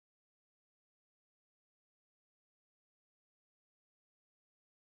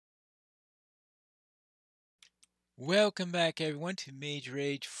Welcome back, everyone, to Mage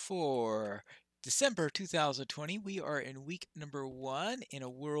Rage for December 2020. We are in week number 1 in a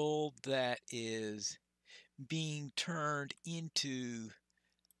world that is being turned into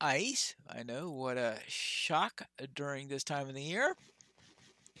ice. I know, what a shock during this time of the year,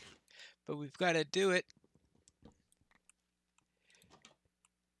 but we've got to do it.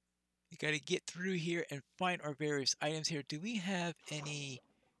 We got to get through here and find our various items here. Do we have any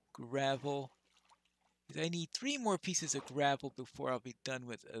gravel? I need 3 more pieces of gravel before I'll be done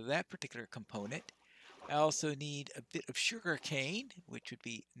with that particular component. I also need a bit of sugar cane, which would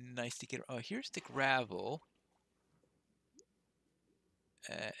be nice to get. Oh, here's the gravel.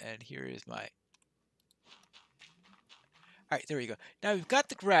 And here is my... All right, there we go. Now we've got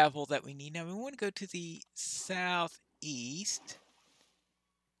the gravel that we need. Now we want to go to the southeast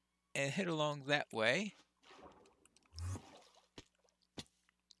and head along that way.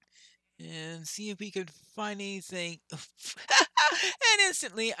 And see if we can find anything. And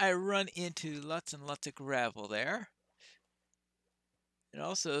instantly I run into lots and lots of gravel there. And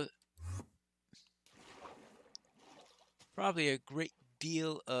also probably a great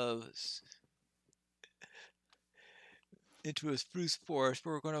deal of into a spruce forest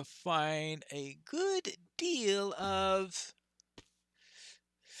where we're going to find a good deal of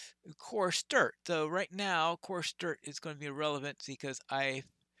coarse dirt. Though right now, coarse dirt is going to be irrelevant because I've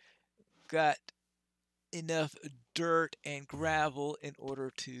got enough dirt and gravel in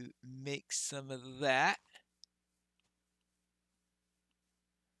order to make some of that.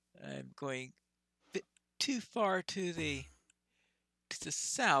 I'm going a bit too far to the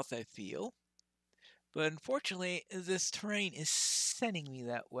south, I feel. But unfortunately, this terrain is sending me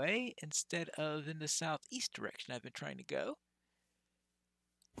that way instead of in the southeast direction I've been trying to go.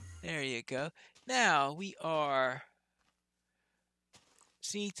 There you go. Now we are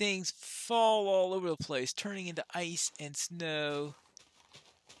seeing things fall all over the place, turning into ice and snow.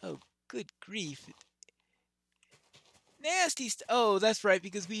 Oh, good grief. Nasty oh, that's right,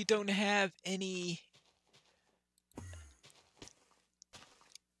 because we don't have anything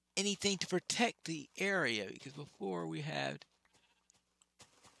to protect the area, because before we had...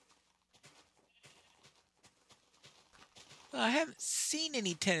 Well, I haven't seen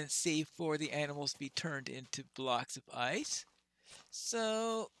any tendency for the animals to be turned into blocks of ice.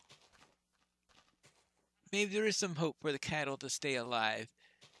 So maybe there is some hope for the cattle to stay alive.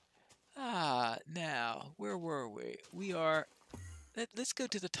 Now, where were we? We are... Let's go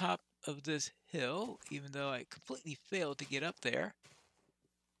to the top of this hill, even though I completely failed to get up there.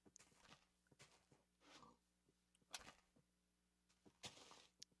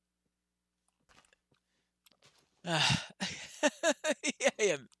 I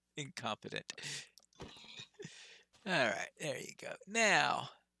am incompetent. All right, there you go. Now,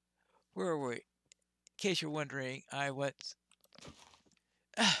 where were we? In case you're wondering, I went...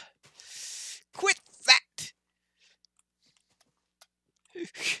 Quit that!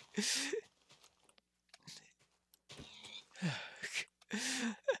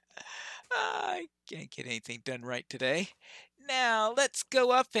 I can't get anything done right today. Now, let's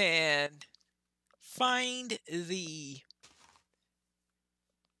go up and find the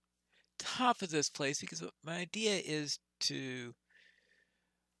top of this place, because my idea is to...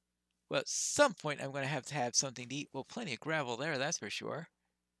 Well, at some point I'm going to have something to eat. Well, plenty of gravel there, that's for sure.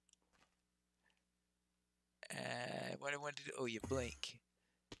 What I wanted to do... Oh, you blink.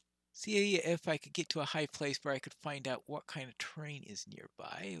 See if I could get to a high place where I could find out what kind of terrain is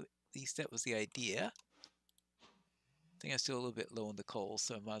nearby. At least that was the idea. I think I'm still a little bit low on the coal,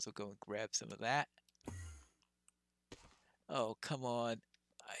 so I might as well go and grab some of that. Oh, come on.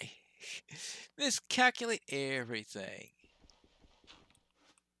 I miscalculate everything.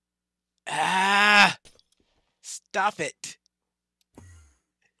 Ah! Stop it!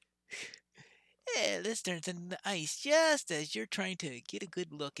 Yeah, this turns into ice just as you're trying to get a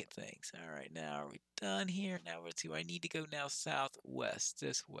good look at things. All right, now are we done here? Now let's see where I need to go now. Southwest,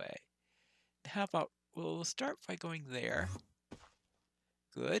 this way. How about, well, we'll start by going there.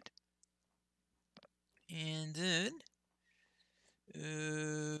 Good. And then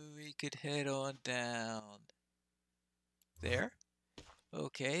we could head on down there.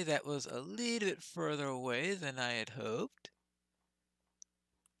 Okay, that was a little bit further away than I had hoped.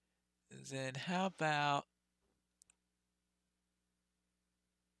 Then how about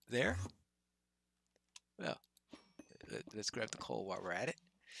there? Well, let's grab the coal while we're at it.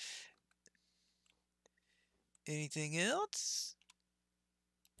 Anything else?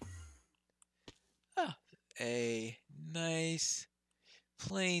 Oh, a nice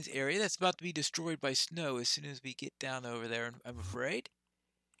plains area that's about to be destroyed by snow as soon as we get down over there, I'm afraid.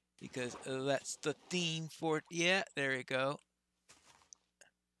 because that's the theme for it. Yeah, there you go.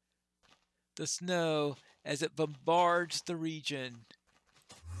 The snow as it bombards the region.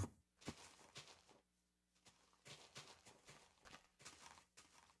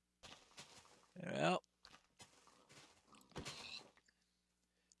 Well,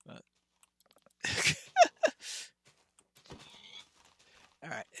 all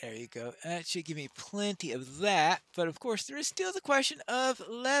right, there you go. That should give me plenty of that. But of course, there is still the question of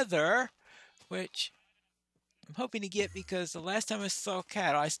leather, which I'm hoping to get because the last time I saw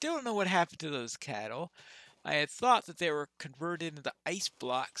cattle, I still don't know what happened to those cattle. I had thought that they were converted into ice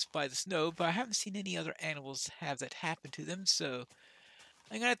blocks by the snow, but I haven't seen any other animals have that happen to them. So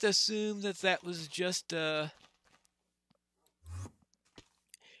I'm going to have to assume that that was just a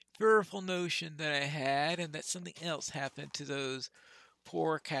fearful notion that I had and that something else happened to those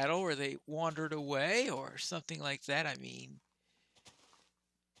poor cattle or they wandered away or something like that. I mean,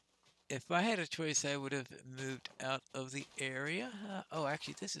 if I had a choice, I would have moved out of the area. Oh,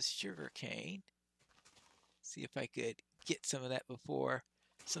 actually, this is sugar cane. See if I could get some of that before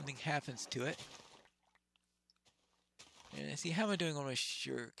something happens to it. And see, how am I doing on my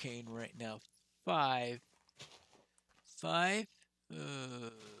sugar cane right now? 5. 5?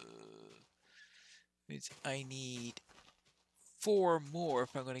 Means I need 4 more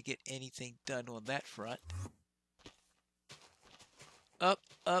if I'm going to get anything done on that front. Up,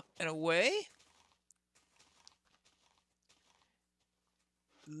 up, and away.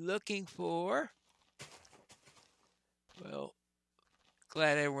 Looking for... Well,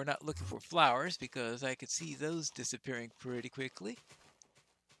 glad we're not looking for flowers because I could see those disappearing pretty quickly.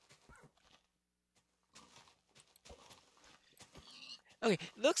 Okay,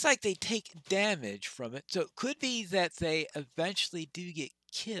 looks like they take damage from it. So it could be that they eventually do get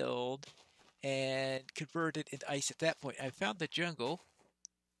killed and converted into ice at that point. I found the jungle.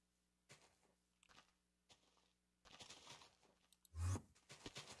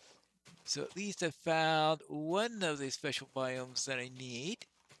 So at least I found one of the special biomes that I need.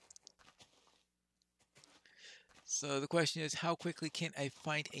 So the question is, how quickly can I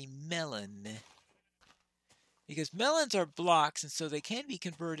find a melon? Because melons are blocks, and so they can be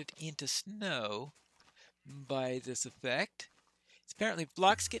converted into snow by this effect. It's apparently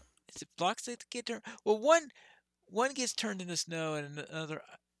blocks get... Is it blocks that get turned? Well, one gets turned into snow, and another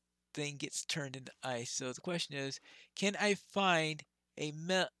thing gets turned into ice. So the question is, can I find a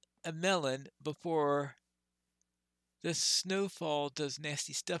melon before the snowfall does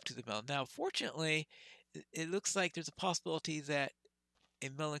nasty stuff to the melon? Now, fortunately, it looks like there's a possibility that a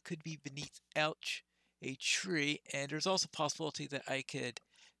melon could be beneath a tree, and there's also a possibility that I could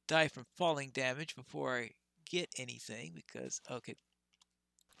die from falling damage before I get anything because, okay.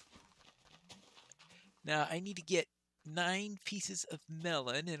 Now, I need to get 9 pieces of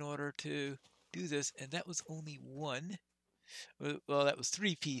melon in order to do this, and that was only 1. Well, that was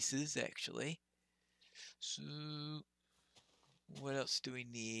 3 pieces, actually. So, what else do we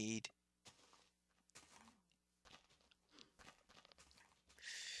need?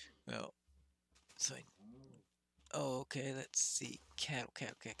 Well, so oh, okay, let's see. Cattle.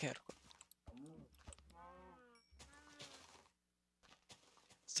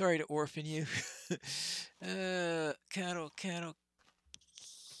 Sorry to orphan you. Cattle.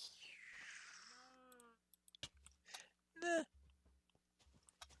 Nah.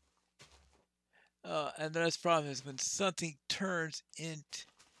 And the next problem is when something turns into...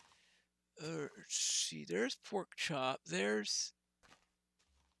 let's see, there's pork chop. There's...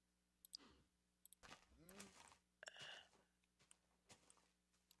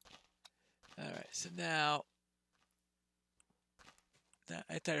 Alright, so now...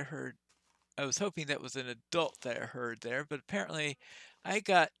 I thought I heard... I was hoping that was an adult that I heard there, but apparently I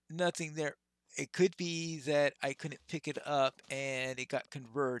got nothing there. It could be that I couldn't pick it up and it got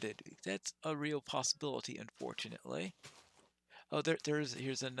converted. That's a real possibility, unfortunately. Oh,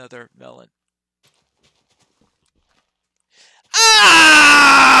 here's another melon. Ah!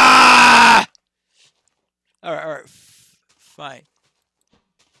 All right, fine.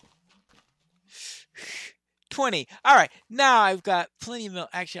 20. All right, now I've got plenty of milk.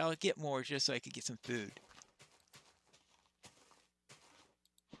 Actually, I'll get more just so I can get some food.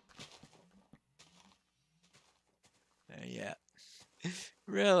 Yeah.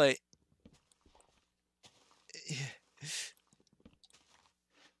 Really.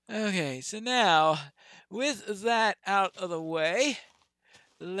 Okay, so now, with that out of the way,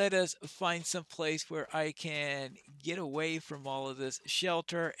 let us find some place where I can get away from all of this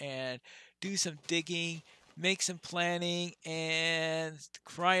shelter and do some digging, make some planning, and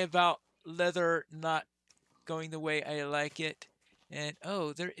cry about leather not going the way I like it. And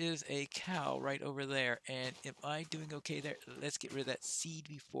oh, there is a cow right over there. And am I doing okay there? Let's get rid of that seed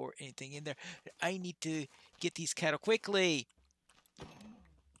before anything in there. I need to get these cattle quickly.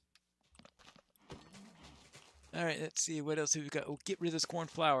 All right, let's see. What else have we got? Oh, get rid of this corn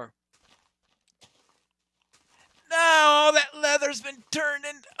flour. No, all that leather's been turned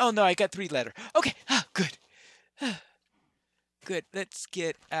in. Oh, no, I got 3 leather. Okay, good. Good, let's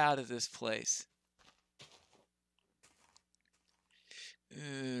get out of this place.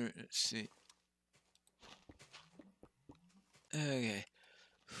 Let's see. Okay.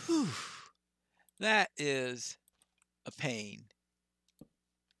 Whew. That is a pain.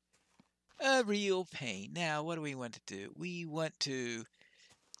 A real pain. Now, what do we want to do? We want to...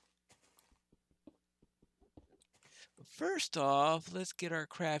 First off, let's get our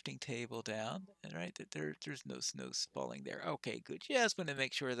crafting table down. And right, there's no snow falling there. Okay, good. Just want to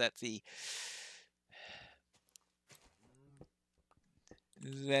make sure that the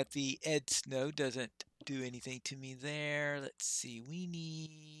Ed Snow doesn't do anything to me there. Let's see. We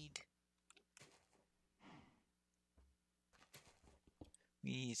need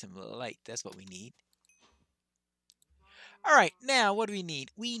some light. That's what we need. All right, now what do we need?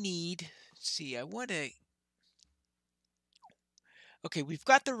 We need, let's see, I want to, okay, we've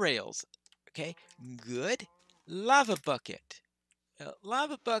got the rails. Okay, good. Lava bucket.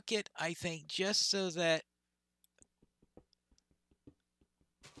 Lava bucket, I think, just so that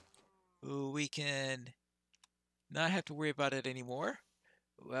we can not have to worry about it anymore.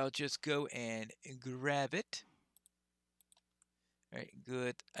 I'll just go and grab it. All right,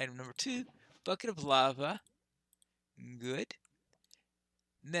 good. Item number 2, bucket of lava. Good.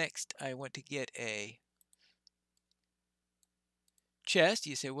 Next, I want to get a chest.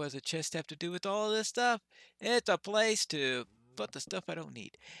 You say, what does a chest have to do with all of this stuff? It's a place to put the stuff I don't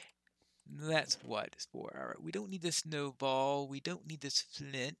need. That's what it's for. All right, we don't need this snowball. We don't need this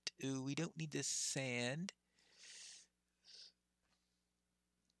flint. Ooh, we don't need this sand.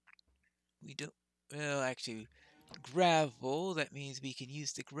 We don't, well, actually, gravel. That means we can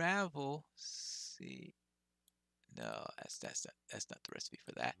use the gravel. See, no, that's not the recipe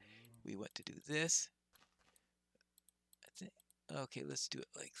for that. We want to do this. Okay, let's do it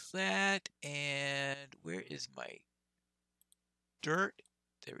like that. And where is my dirt?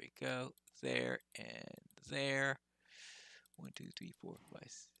 There we go. There and there. 1, 2, 3, 4,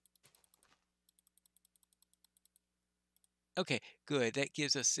 5. Okay, good. That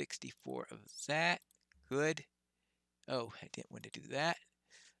gives us 64 of that. Good. Oh, I didn't want to do that.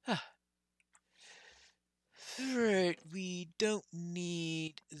 Alright, we don't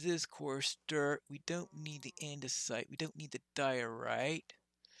need this coarse dirt. We don't need the andesite. We don't need the diorite.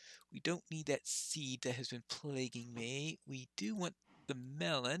 We don't need that seed that has been plaguing me. We do want the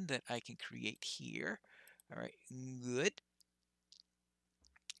melon that I can create here. Alright, good.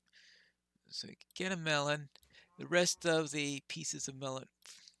 So we can get a melon. The rest of the pieces of melon,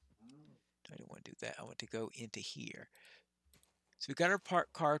 I don't want to do that. I want to go into here. So we've got our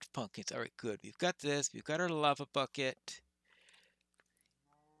carved pumpkins. All right, good. We've got this. We've got our lava bucket.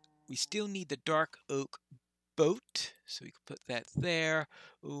 We still need the dark oak boat, so we can put that there.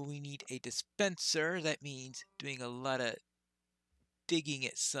 Ooh, we need a dispenser. That means doing a lot of digging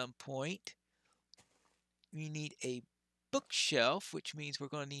at some point. We need a bookshelf, which means we're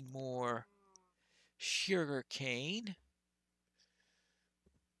going to need more sugar cane.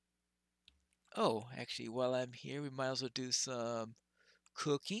 Oh, actually, while I'm here, we might as well do some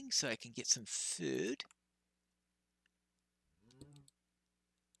cooking so I can get some food.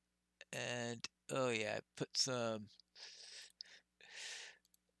 And, oh yeah, I put some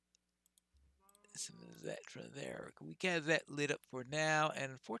of that from there. We got that lit up for now, and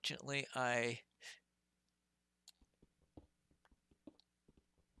unfortunately, okay,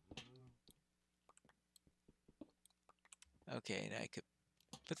 and I could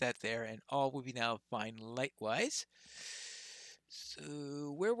put that there, and all will be now fine light-wise.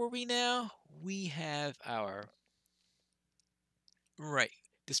 So, where were we now? We have our... Right.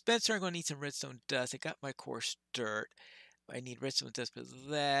 Dispenser, I'm going to need some redstone dust. I got my coarse dirt. I need redstone dust for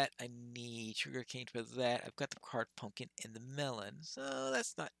that. I need sugarcane for that. I've got the carved pumpkin and the melon. So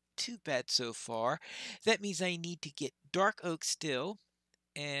that's not too bad so far. That means I need to get dark oak still.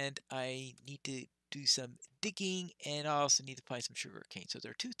 And I need to do some digging. And I also need to find some sugarcane. So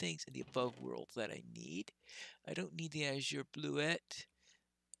there are 2 things in the above world that I need. I don't need the azure bluette.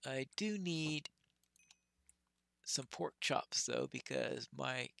 I do need some pork chops though, because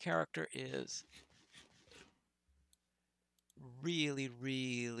my character is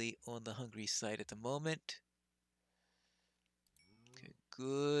really on the hungry side at the moment. Okay,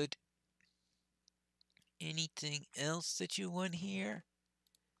 good. anything else that you want here?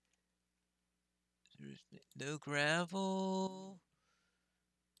 There's no gravel,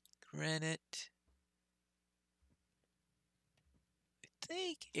 granite. I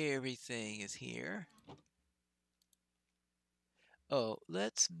think everything is here. Oh,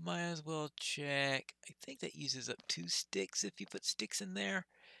 let's might as well check. I think that uses up 2 sticks if you put sticks in there.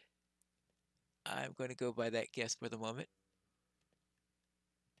 I'm going to go by that guess for the moment.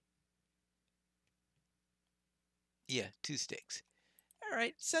 Yeah, 2 sticks. All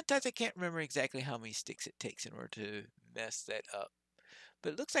right, sometimes I can't remember exactly how many sticks it takes in order to mess that up.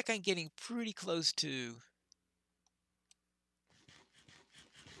 But it looks like I'm getting pretty close to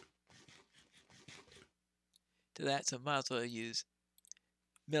that, so I might as well use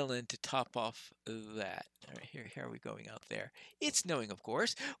melon to top off that. All right, here are we going out there. It's snowing, of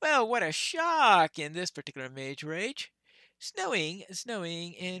course. Well, what a shock in this particular Mage Rage. Snowing,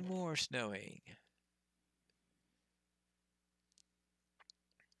 snowing, and more snowing.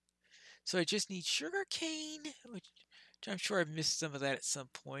 So I just need sugar cane, which I'm sure I've missed some of that at some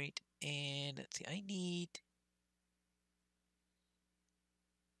point. And let's see, I need...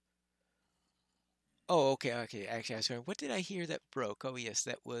 Oh, okay. Actually, I was sorry. What did I hear that broke? Oh, yes,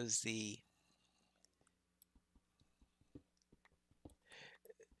 that was the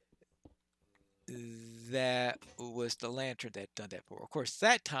lantern that done that for. Of course,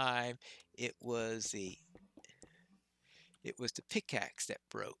 that time it was the pickaxe that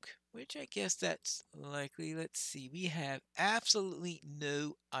broke, which I guess that's likely. Let's see. We have absolutely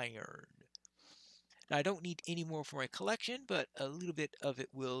no iron. Now, I don't need any more for my collection, but a little bit of it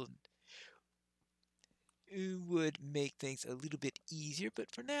would make things a little bit easier. But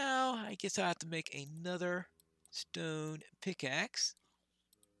for now, I guess I'll have to make another stone pickaxe.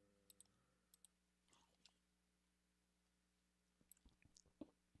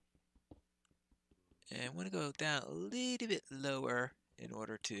 And I'm going to go down a little bit lower in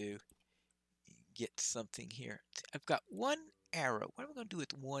order to get something here. I've got 1 arrow. What am I going to do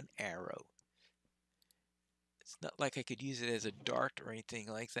with 1 arrow? It's not like I could use it as a dart or anything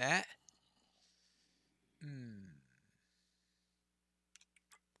like that. I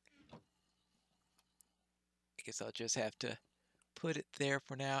guess I'll just have to put it there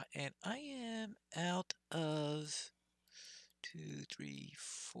for now. And I am out of 2, 3,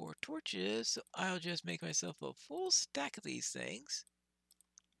 4 torches, so I'll just make myself a full stack of these things.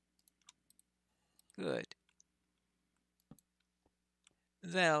 Good.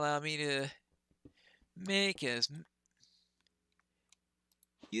 That'll allow me to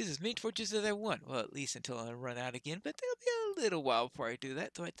use as many torches as I want. Well, at least until I run out again, but there'll be a little while before I do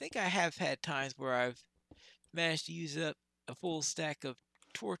that. So I think I have had times where I've managed to use up a full stack of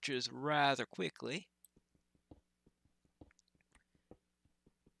torches rather quickly.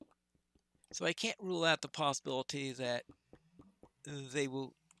 So I can't rule out the possibility that they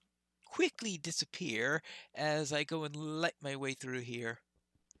will quickly disappear as I go and light my way through here.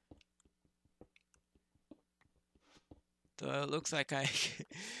 So it looks like I'm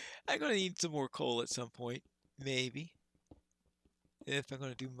going to need some more coal at some point, maybe, if I'm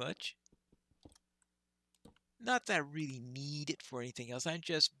going to do much. Not that I really need it for anything else. I'm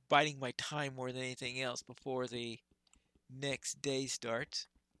just biding my time more than anything else before the next day starts.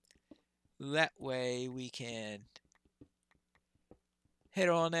 That way we can head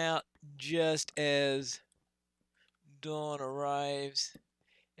on out just as dawn arrives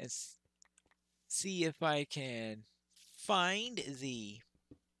and see if I can find the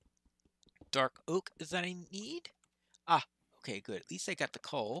dark oak that I need. Ah, okay, good. At least I got the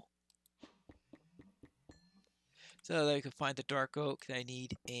coal. So that I can find the dark oak that I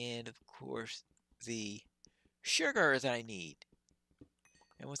need, and of course the sugar that I need.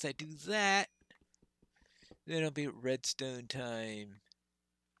 And once I do that, then it'll be redstone time.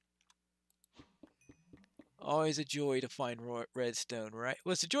 Always a joy to find redstone, right?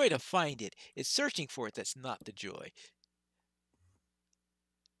 Well, it's a joy to find it. It's searching for it that's not the joy.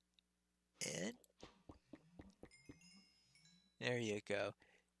 And there you go.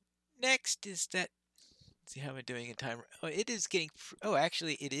 Next is that. Let's see how I'm doing in time. Oh, it is getting. Oh,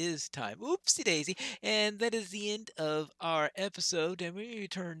 actually, it is time. Oopsie daisy. And that is the end of our episode. And when we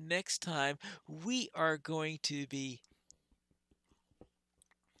return next time, we are going to be,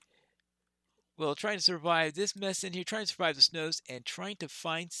 well, trying to survive this mess in here, trying to survive the snows, and trying to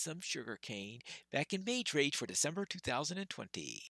find some sugar cane back in Mage Rage for December 2020.